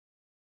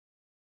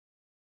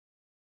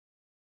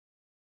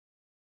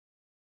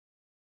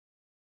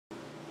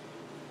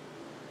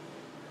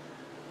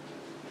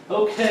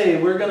Okay,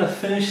 we're going to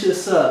finish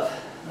this up.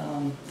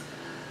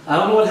 I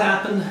don't know what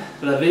happened,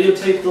 but I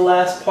videotaped the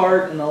last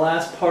part, and the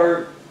last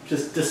part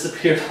just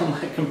disappeared on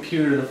my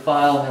computer, the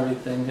file and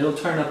everything. It'll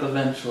turn up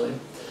eventually.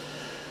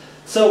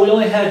 So we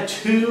only had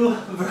 2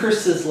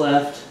 verses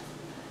left,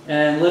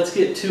 and let's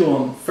get to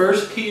them.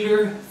 1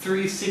 Peter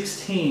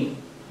 3:16.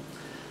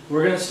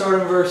 We're going to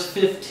start in verse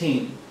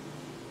 15,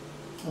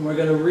 and we're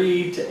going to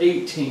read to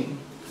 18.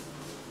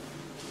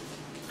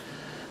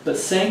 But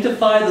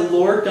sanctify the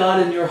Lord God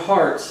in your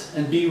hearts,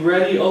 and be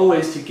ready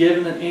always to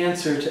give an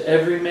answer to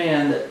every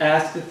man that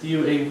asketh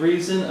you a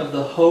reason of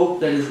the hope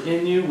that is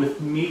in you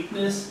with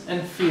meekness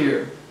and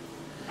fear,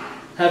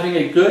 having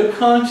a good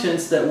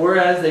conscience, that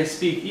whereas they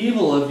speak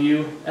evil of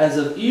you as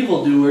of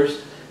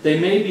evildoers, they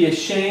may be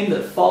ashamed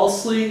that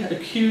falsely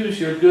accuse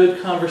your good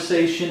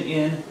conversation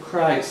in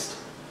Christ.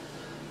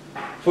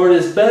 For it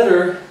is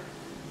better,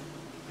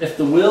 if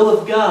the will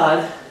of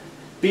God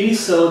be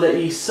so, that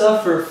ye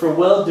suffer for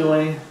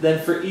well-doing than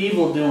for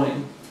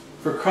evil-doing.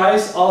 For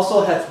Christ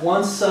also hath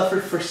once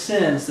suffered for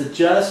sins, the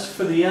just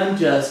for the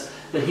unjust,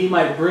 that he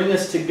might bring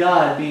us to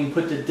God, being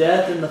put to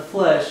death in the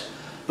flesh,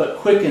 but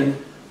quickened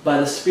by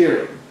the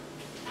Spirit.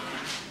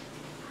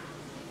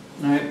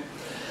 Alright.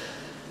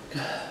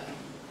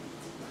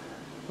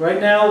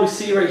 Right now we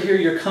see right here,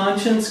 your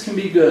conscience can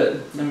be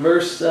good. In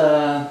verse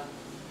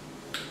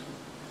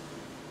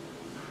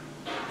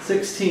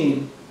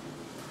 16.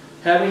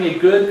 Having a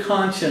good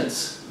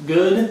conscience,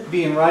 good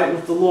being right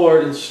with the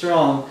Lord and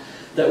strong,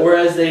 that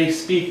whereas they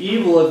speak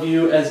evil of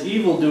you as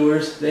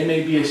evildoers, they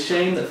may be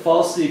ashamed that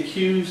falsely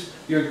accuse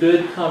your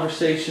good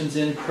conversations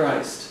in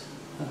Christ.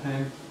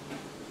 Okay.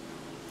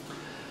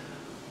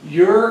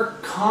 Your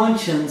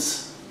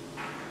conscience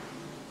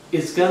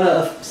is going to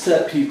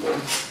upset people.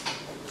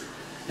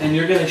 And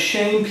you're going to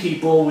shame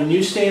people when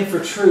you stand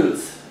for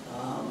truth.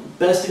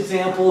 Best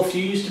example, if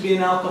you used to be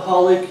an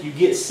alcoholic, you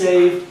get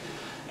saved,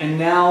 and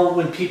now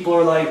when people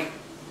are like,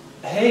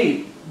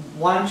 hey,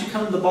 why don't you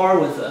come to the bar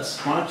with us?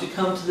 Why don't you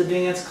come to the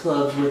dance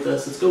clubs with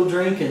us? Let's go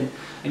drinking.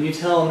 And you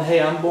tell them,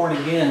 hey, I'm born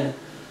again.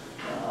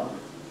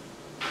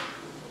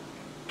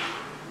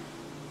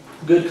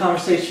 Good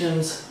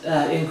conversations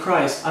in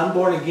Christ. I'm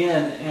born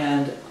again,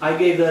 and I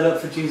gave that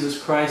up for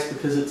Jesus Christ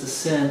because it's a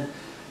sin.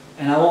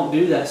 And I won't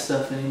do that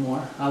stuff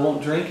anymore. I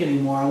won't drink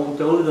anymore. I won't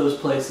go to those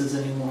places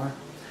anymore.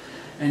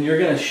 And you're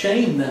going to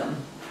shame them.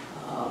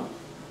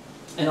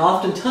 And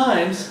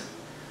oftentimes,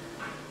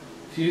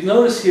 if you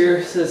notice here,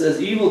 it says,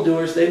 as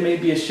evildoers, they may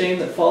be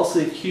ashamed that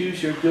falsely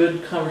accuse your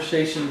good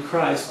conversation in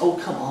Christ. Oh,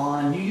 come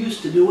on, you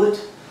used to do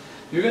it.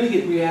 You're going to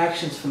get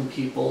reactions from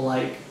people,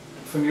 like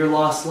from your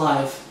lost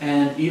life.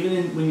 And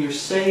even when you're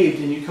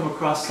saved and you come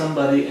across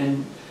somebody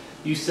and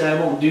you say, I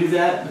won't do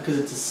that because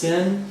it's a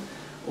sin,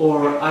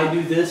 or I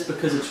do this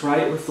because it's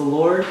right with the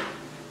Lord,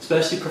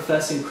 especially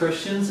professing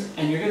Christians,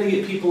 and you're going to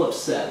get people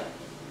upset.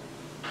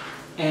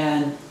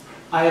 And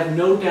I have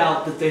no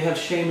doubt that they have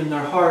shame in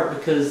their heart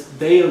because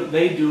they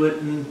do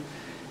it and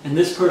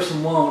this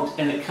person won't,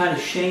 and it kind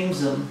of shames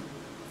them.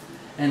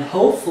 And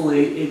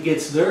hopefully it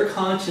gets their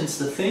conscience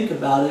to think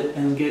about it,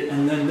 and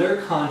then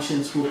their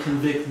conscience will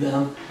convict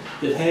them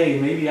that, hey,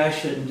 maybe I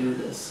shouldn't do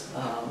this.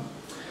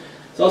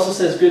 It also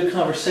says good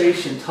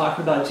conversation.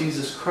 Talking about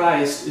Jesus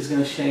Christ is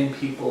going to shame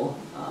people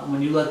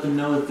when you let them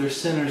know that they're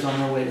sinners on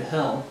their way to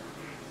hell.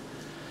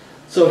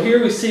 So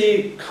here we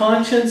see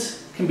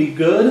conscience can be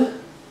good,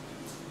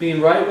 being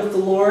right with the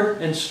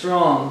Lord, and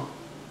strong.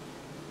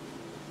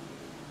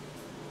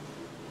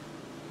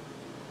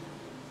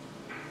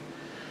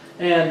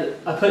 And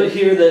I put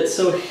here that,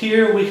 so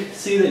here we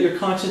see that your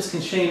conscience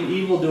can shame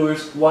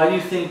evildoers. Why do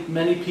you think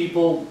many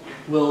people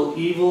with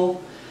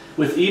evil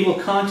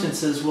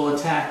consciences will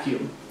attack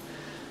you?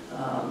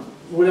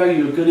 What are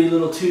you, a goody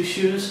little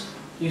two-shoes?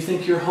 You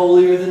think you're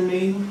holier than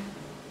me?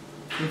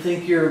 You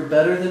think you're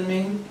better than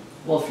me?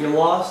 Well, if you're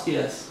lost,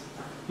 yes.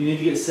 You need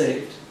to get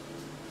saved.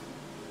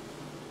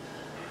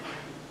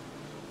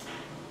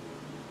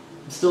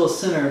 I'm still a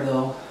sinner,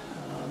 though.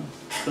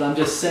 But I'm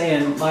just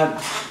saying, my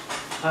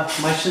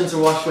sins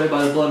are washed away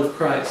by the blood of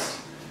Christ.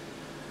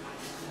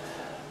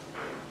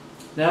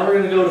 Now we're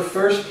going to go to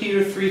 1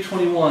 Peter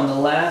 3:21, the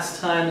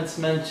last time it's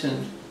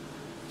mentioned.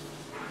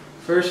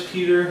 1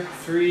 Peter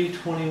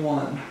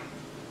 3:21.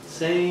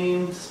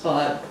 Same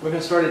spot. We're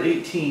going to start at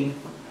 18.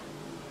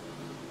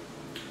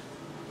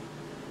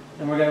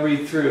 And we're going to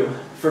read through.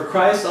 For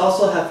Christ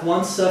also hath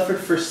once suffered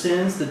for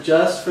sins, the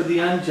just for the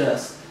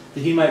unjust,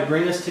 that he might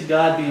bring us to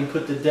God, being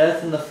put to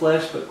death in the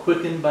flesh, but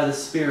quickened by the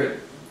Spirit.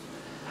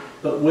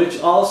 But which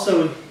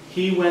also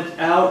he went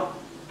out...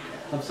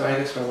 I'm sorry, I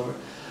got to start over.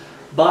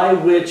 By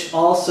which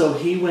also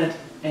he went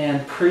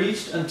and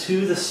preached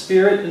unto the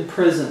spirit in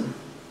prison,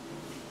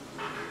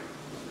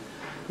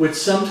 which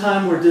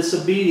sometime were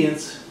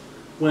disobedience,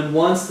 when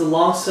once the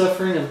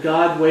long-suffering of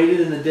God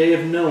waited in the day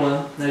of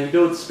Noah. Now if you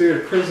go with the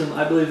spirit of prison,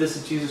 I believe this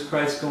is Jesus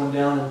Christ going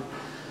down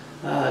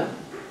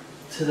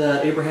to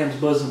the Abraham's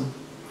bosom.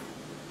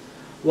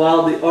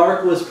 While the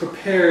ark was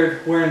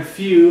prepared, wherein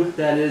few,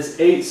 that is,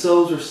 8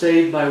 souls were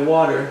saved by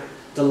water.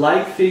 The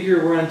like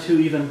figure whereunto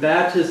even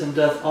baptism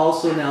doth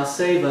also now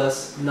save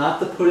us, not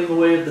the putting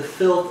away of the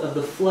filth of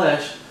the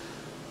flesh,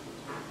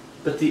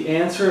 but the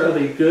answer of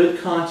a good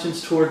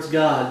conscience towards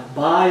God,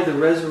 by the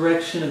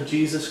resurrection of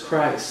Jesus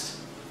Christ,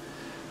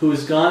 who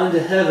is gone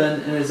into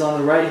heaven and is on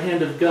the right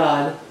hand of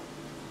God,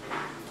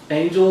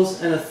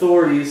 angels and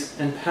authorities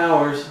and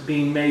powers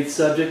being made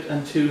subject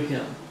unto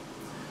him.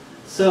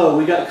 So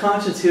we got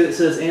conscience here that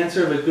says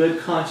answer of a good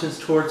conscience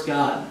towards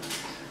God.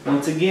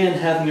 Once again,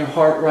 having your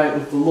heart right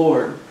with the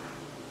Lord.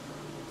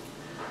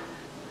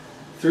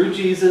 Through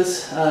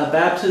Jesus,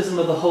 baptism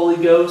of the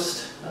Holy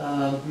Ghost,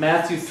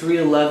 Matthew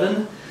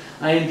 3:11.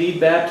 I indeed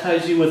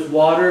baptize you with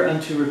water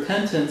unto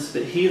repentance,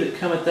 but he that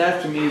cometh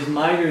after me is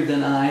mightier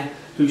than I,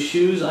 whose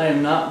shoes I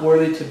am not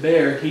worthy to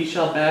bear. He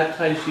shall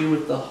baptize you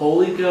with the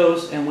Holy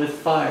Ghost and with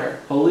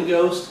fire. Holy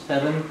Ghost,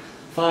 heaven,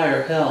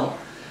 fire, hell.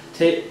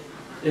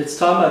 It's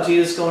talking about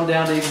Jesus going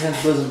down to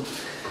Abraham's bosom.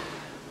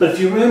 But if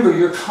you remember,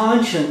 your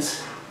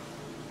conscience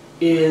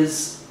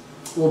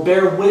will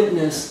bear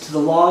witness to the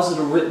laws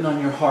that are written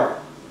on your heart.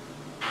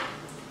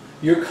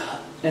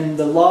 And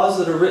the laws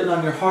that are written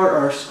on your heart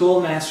are a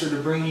schoolmaster to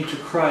bring you to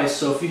Christ.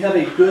 So if you have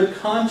a good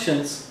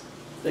conscience,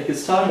 like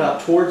it's talking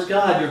about towards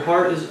God, your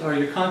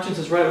conscience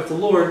is right with the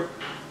Lord,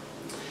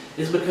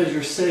 is because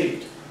you're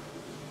saved.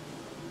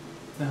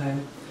 Okay?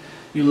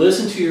 You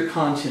listen to your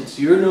conscience.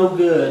 You're no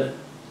good.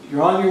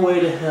 You're on your way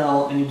to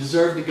hell, and you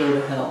deserve to go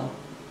to hell.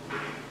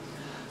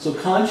 So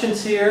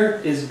conscience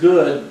here is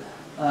good,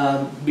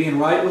 being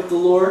right with the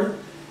Lord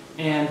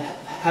and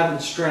having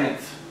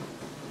strength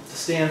to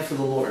stand for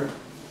the Lord,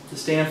 to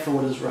stand for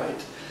what is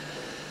right.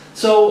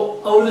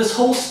 So over this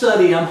whole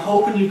study, I'm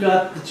hoping you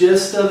got the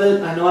gist of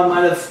it. I know I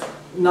might have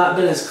not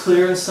been as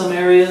clear in some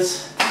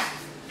areas,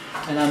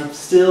 and I'm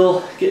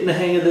still getting the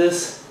hang of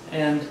this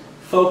and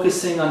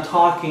focusing on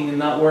talking and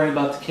not worrying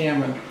about the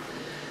camera.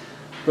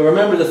 But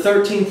remember the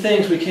 13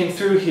 things we came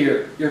through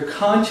here. Your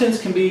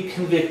conscience can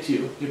convict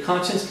you. Your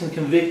conscience can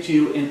convict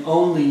you and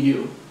only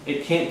you.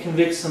 It can't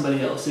convict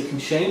somebody else. It can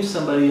shame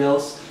somebody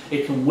else.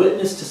 It can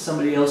witness to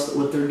somebody else that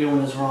what they're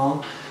doing is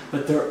wrong.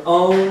 But their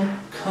own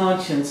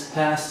conscience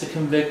has to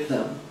convict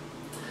them.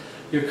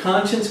 Your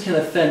conscience can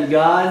offend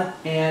God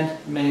and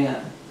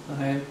man.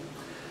 Okay?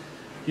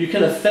 You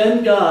can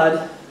offend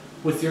God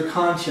with your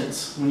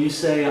conscience when you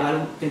say, I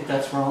don't think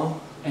that's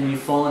wrong, and you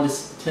fall into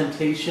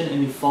temptation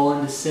and you fall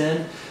into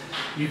sin.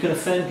 You can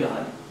offend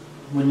God.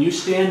 When you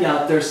stand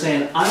out there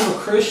saying, I'm a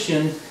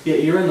Christian,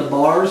 yet you're in the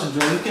bars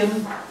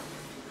drinking,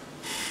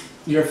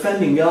 you're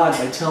offending God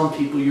by telling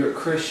people you're a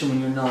Christian when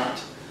you're not.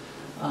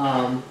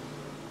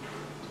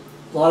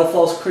 A lot of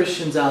false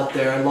Christians out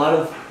there, a lot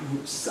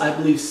of, I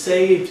believe,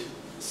 saved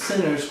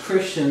sinners,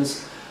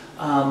 Christians,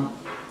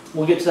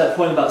 we'll get to that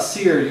point about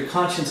seared. Your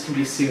conscience can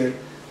be seared,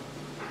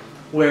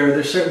 where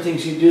there's certain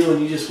things you do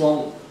and you just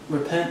won't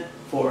repent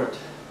for it.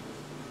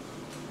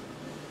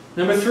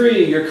 Number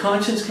 3, your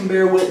conscience can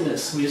bear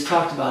witness. We just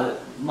talked about it.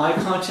 My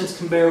conscience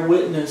can bear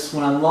witness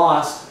when I'm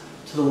lost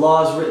to the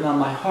laws written on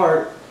my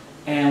heart,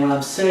 and when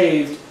I'm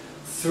saved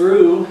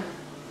through,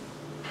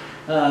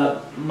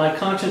 my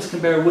conscience can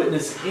bear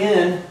witness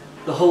in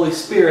the Holy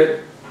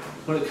Spirit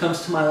when it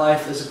comes to my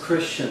life as a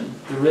Christian,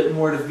 the written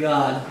Word of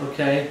God,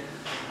 okay?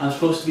 I'm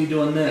supposed to be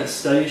doing this.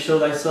 Study to show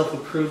thyself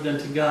approved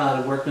unto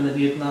God, a workman that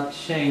needeth not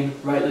shame,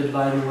 rightly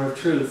dividing the word of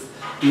truth.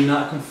 Be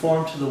not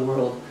conformed to the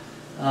world.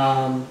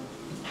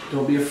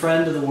 Don't be a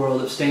friend of the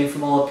world. Abstain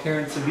from all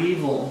appearance of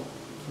evil.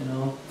 You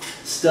know,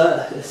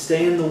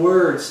 stay in the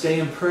Word. Stay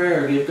in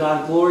prayer. Give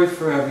God glory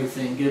for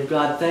everything. Give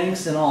God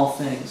thanks in all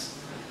things.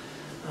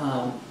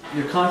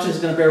 Your conscience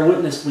is going to bear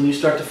witness when you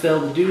start to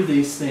fail to do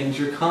these things.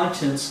 Your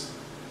conscience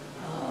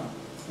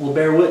will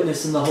bear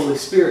witness in the Holy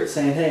Spirit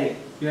saying, hey,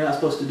 you're not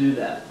supposed to do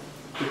that.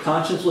 Your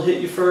conscience will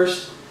hit you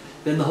first,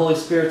 then the Holy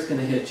Spirit's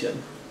going to hit you.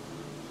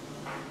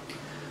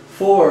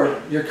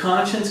 4, your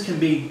conscience can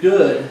be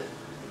good.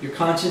 Your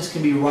conscience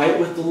can be right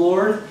with the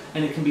Lord,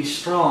 and it can be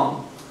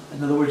strong.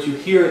 In other words, you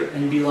hear it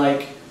and be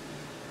like,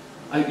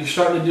 you're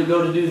starting to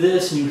go to do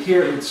this, and you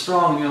hear it and it's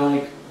strong, and you're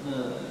like,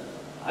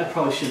 I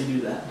probably shouldn't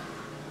do that.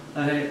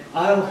 I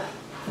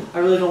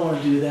really don't want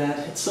to do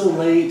that. It's so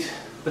late.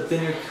 But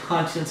then your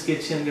conscience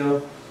gets you and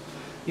go,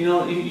 you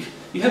know,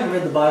 you haven't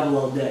read the Bible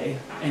all day,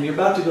 and you're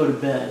about to go to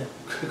bed.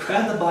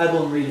 Grab the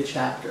Bible and read a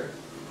chapter.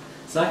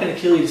 It's not going to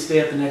kill you to stay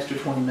up an extra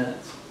 20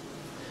 minutes.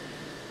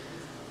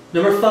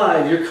 Number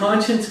 5, your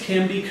conscience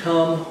can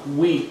become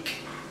weak.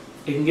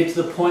 It can get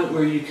to the point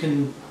where you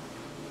can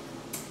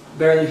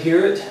barely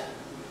hear it.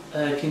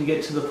 It can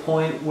get to the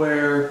point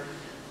where,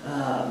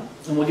 and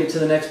we'll get to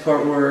the next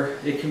part, where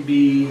it can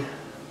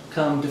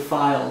become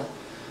defiled.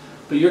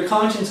 But your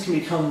conscience can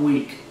become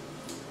weak.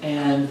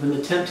 And when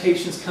the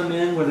temptations come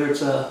in, whether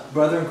it's a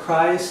brother in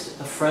Christ,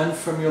 a friend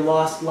from your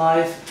lost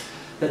life,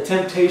 that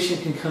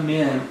temptation can come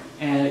in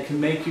and it can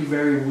make you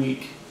very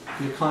weak.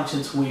 Your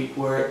conscience weak,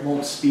 where it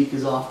won't speak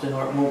as often,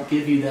 or it won't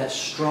give you that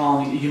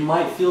strong. You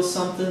might feel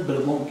something, but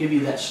it won't give you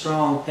that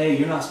strong, hey,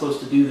 you're not supposed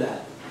to do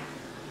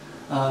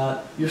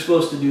that. You're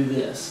supposed to do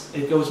this.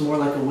 It goes more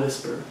like a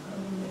whisper.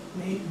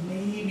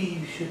 Maybe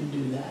you shouldn't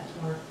do that.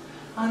 Or,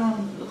 I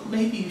don't,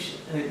 maybe you should.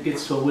 And it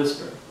gets to a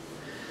whisper.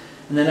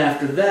 And then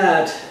after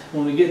that,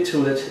 when we get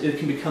to it, it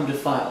can become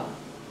defiled.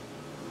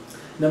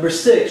 Number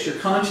 6, your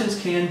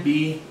conscience can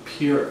be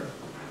pure.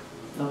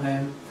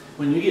 Okay?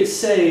 When you get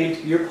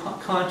saved, your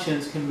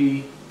conscience can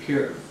be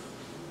pure.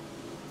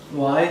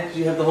 Why? Because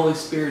you have the Holy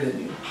Spirit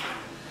in you.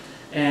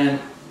 And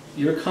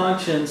your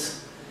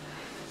conscience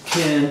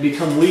can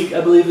become weak,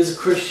 I believe, as a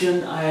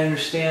Christian. I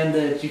understand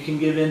that you can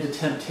give in to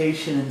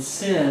temptation and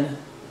sin.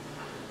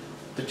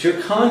 But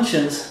your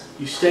conscience,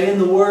 you stay in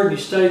the Word, you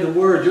study the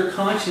Word, your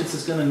conscience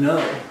is going to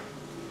know.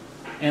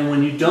 And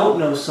when you don't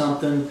know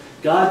something,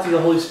 God through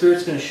the Holy Spirit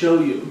is going to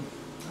show you.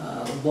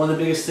 One of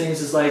the biggest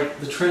things is like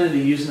the Trinity,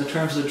 using the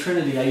terms of the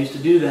Trinity. I used to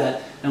do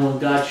that. And when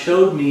God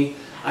showed me,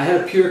 I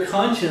had a pure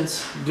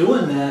conscience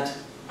doing that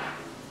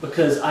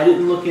because I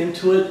didn't look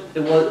into it.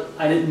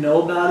 I didn't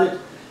know about it.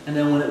 And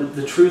then when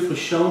the truth was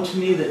shown to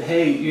me that,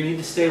 hey, you need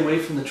to stay away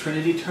from the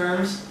Trinity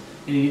terms,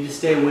 and you need to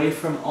stay away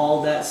from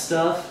all that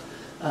stuff,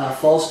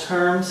 false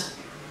terms,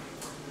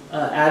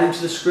 adding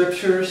to the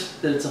Scriptures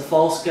that it's a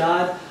false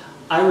God,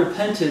 I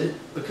repented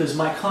because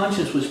my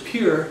conscience was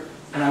pure,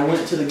 and I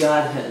went to the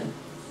Godhead.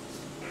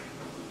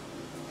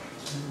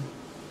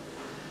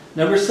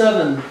 Number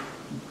 7,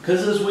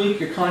 because it's weak,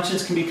 your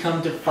conscience can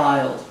become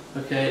defiled.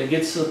 Okay, it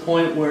gets to the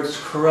point where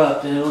it's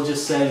corrupt, and it'll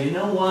just say, you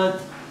know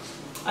what?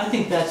 I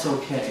think that's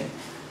okay.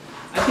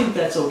 I think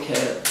that's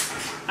okay.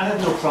 I have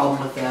no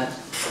problem with that.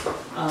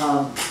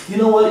 You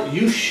know what?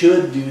 You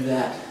should do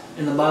that.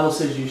 And the Bible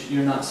says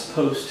you're not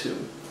supposed to.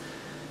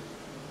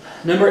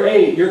 Number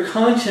 8, your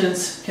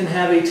conscience can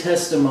have a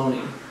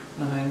testimony.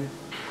 Okay?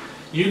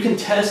 You can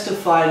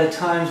testify to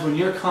times when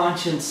your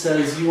conscience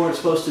says you weren't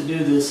supposed to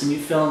do this and you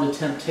fell into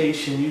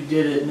temptation, you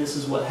did it and this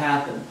is what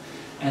happened.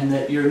 And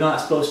that you're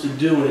not supposed to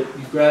do it.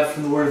 You grab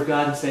from the Word of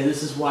God and say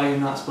this is why you're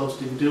not supposed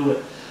to do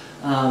it.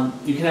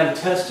 You can have a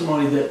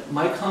testimony that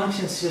my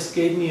conscience just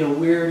gave me a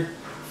weird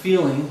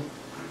feeling.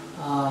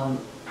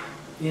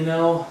 You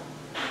know,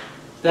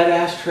 that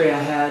ashtray I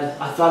had,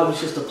 I thought it was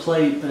just a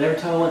plate, but every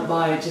time I went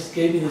by it just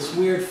gave me this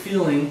weird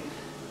feeling,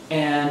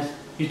 and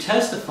you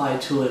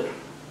testified to it.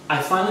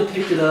 I finally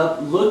picked it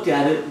up, looked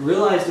at it,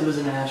 realized it was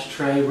an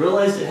ashtray,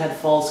 realized it had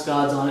false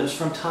gods on it. It was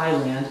from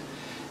Thailand,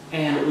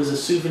 and it was a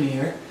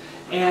souvenir,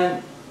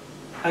 and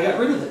I got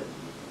rid of it.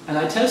 And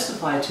I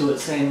testified to it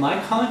saying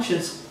my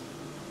conscience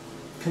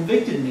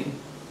convicted me.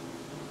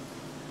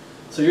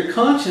 So your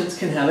conscience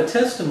can have a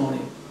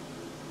testimony.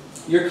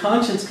 Your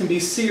conscience can be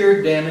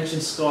seared, damaged,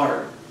 and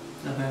scarred.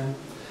 Okay?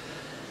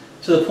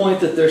 To the point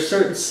that there's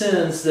certain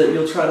sins that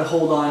you'll try to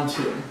hold on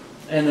to.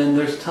 And then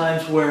there's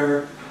times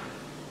where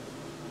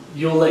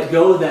you'll let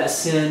go of that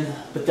sin,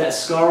 but that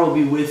scar will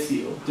be with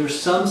you. There's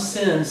some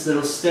sins that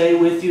will stay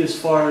with you as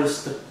far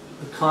as the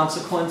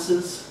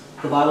consequences.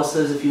 The Bible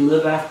says if you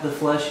live after the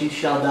flesh, you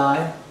shall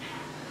die.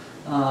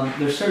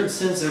 There's certain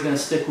sins that are going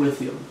to stick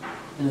with you,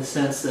 in the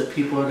sense that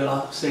people are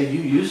going to say,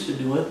 you used to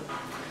do it.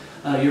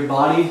 Your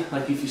body,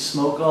 like if you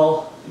smoke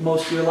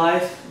most of your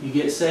life, you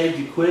get saved,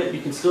 you quit,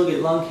 you can still get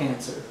lung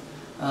cancer,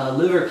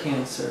 liver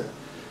cancer.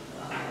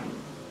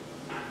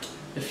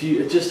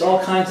 Just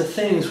all kinds of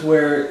things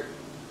where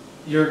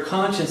your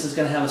conscience is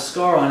going to have a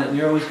scar on it, and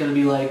you're always going to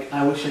be like,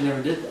 I wish I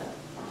never did that.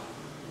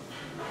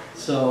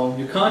 So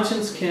your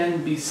conscience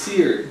can be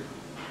seared,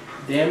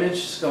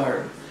 damaged,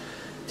 scarred.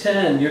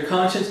 10, your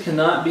conscience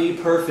cannot be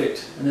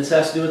perfect. And this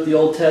has to do with the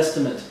Old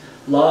Testament.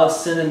 Law of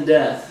sin and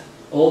death.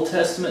 Old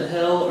Testament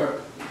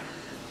hell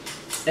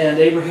and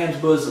Abraham's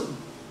bosom.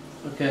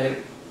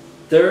 Okay,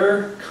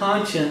 their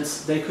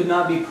conscience, they could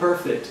not be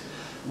perfect.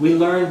 We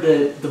learned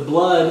that the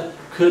blood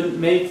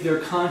couldn't make their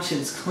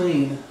conscience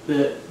clean,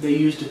 that they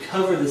used to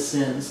cover the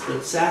sins,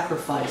 the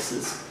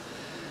sacrifices.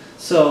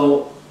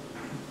 So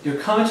your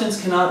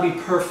conscience cannot be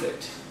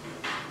perfect.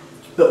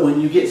 But when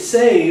you get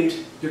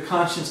saved, your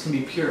conscience can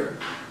be pure.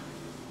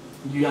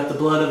 You got the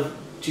blood of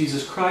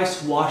Jesus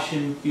Christ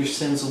washing your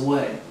sins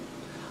away.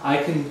 I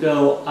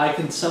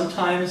can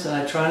sometimes, and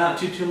I try not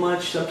to too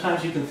much,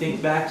 sometimes you can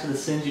think back to the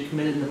sins you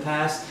committed in the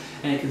past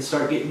and it can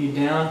start getting you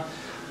down.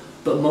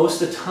 But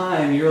most of the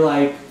time you're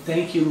like,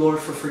 thank you, Lord,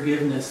 for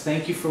forgiveness.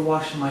 Thank you for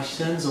washing my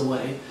sins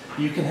away.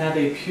 You can have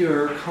a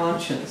pure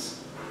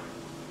conscience.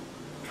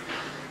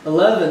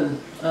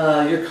 11,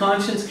 your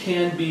conscience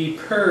can be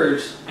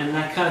purged, and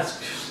that kind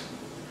of,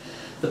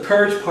 the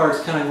purge part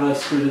is kind of what I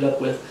screwed it up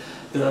with.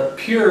 The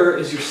pure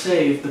is you're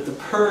saved, but the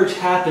purge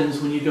happens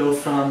when you go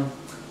from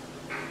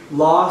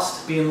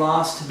being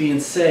lost to being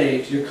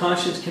saved. Your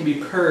conscience can be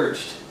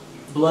purged.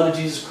 The blood of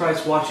Jesus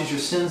Christ washes your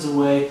sins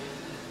away,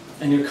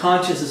 and your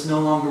conscience is no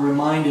longer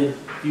reminded,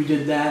 you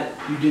did that,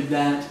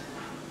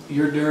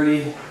 you're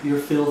dirty, you're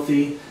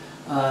filthy.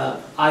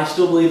 I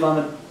still believe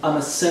I'm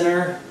a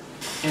sinner,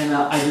 and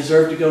I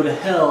deserve to go to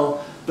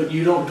hell, but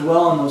you don't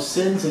dwell on those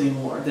sins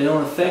anymore. They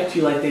don't affect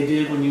you like they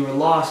did when you were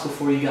lost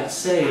before you got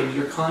saved.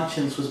 Your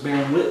conscience was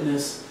bearing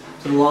witness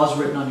to the laws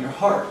written on your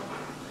heart.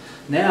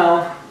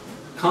 Now,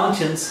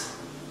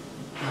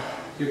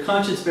 your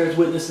conscience bears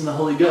witness in the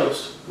Holy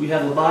Ghost. We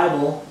have the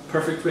Bible,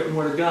 perfect written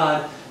Word of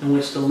God, in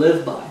which to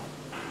live by.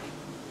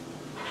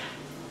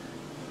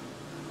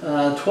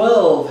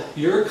 12,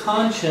 your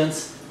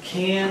conscience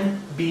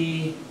can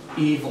be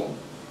evil.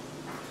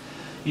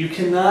 You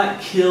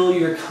cannot kill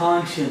your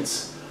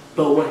conscience,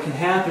 but what can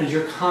happen is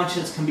your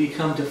conscience can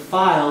become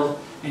defiled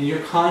and your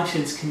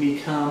conscience can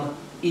become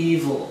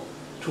evil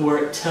to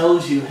where it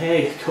tells you,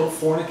 hey, go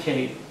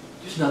fornicate.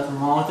 There's nothing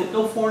wrong with it.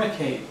 Go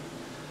fornicate.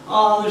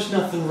 Oh, there's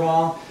nothing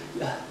wrong.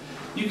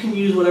 You can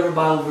use whatever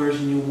Bible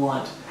version you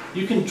want.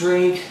 You can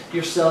drink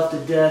yourself to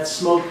death,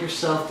 smoke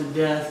yourself to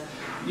death.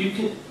 You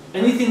can,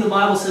 anything the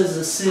Bible says is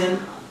a sin,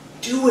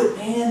 do it,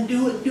 man.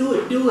 Do it, do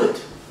it, do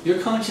it. Your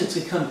conscience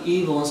can become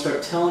evil and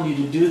start telling you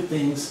to do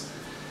things,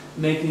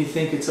 making you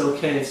think it's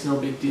okay, it's no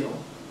big deal.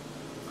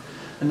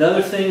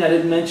 Another thing I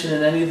didn't mention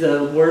in any of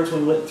the words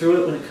when we went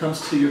through it, when it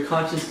comes to your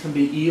conscience can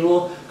be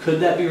evil, could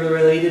that be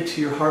related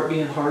to your heart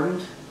being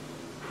hardened?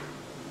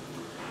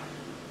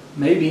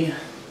 Maybe.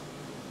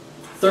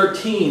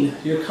 13,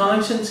 your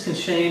conscience can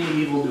shame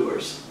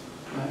evildoers.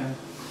 Okay.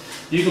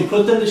 You can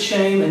put them to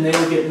shame and they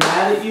will get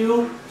mad at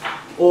you,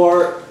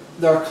 or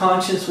their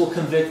conscience will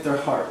convict their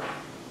heart.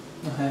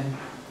 Okay.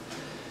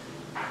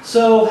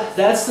 So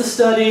that's the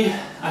study.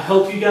 I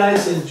hope you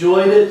guys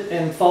enjoyed it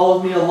and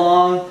followed me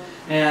along.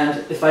 And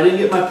if I didn't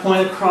get my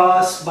point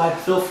across,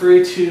 feel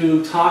free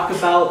to talk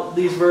about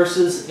these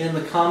verses in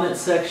the comment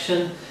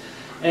section.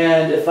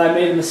 And if I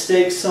made a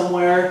mistake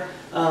somewhere,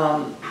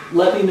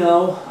 let me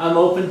know. I'm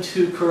open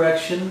to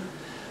correction.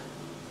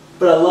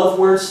 But I love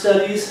word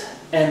studies,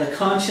 and the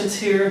conscience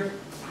here,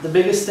 the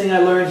biggest thing I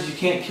learned is you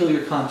can't kill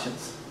your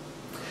conscience.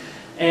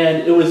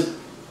 And it was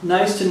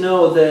nice to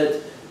know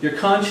that your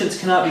conscience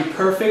cannot be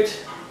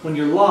perfect when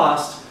you're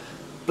lost,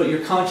 but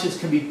your conscience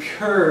can be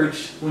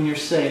purged when you're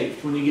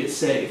saved, when you get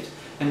saved.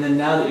 And then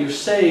now that you're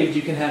saved,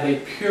 you can have a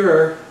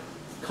pure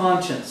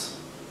conscience.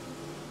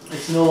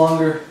 It's no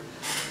longer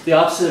the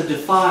opposite of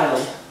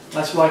defiled.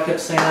 That's why I kept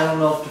saying, I don't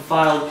know if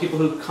defiled, people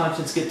whose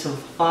conscience get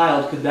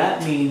defiled, could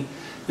that mean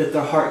that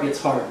their heart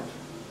gets hardened?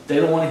 They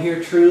don't want to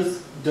hear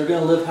truth. They're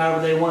going to live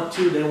however they want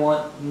to. They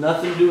want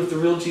nothing to do with the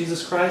real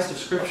Jesus Christ of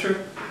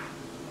Scripture.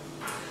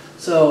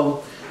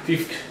 So, if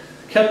you've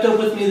kept up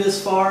with me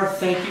this far,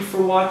 thank you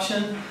for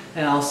watching,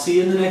 and I'll see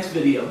you in the next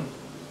video.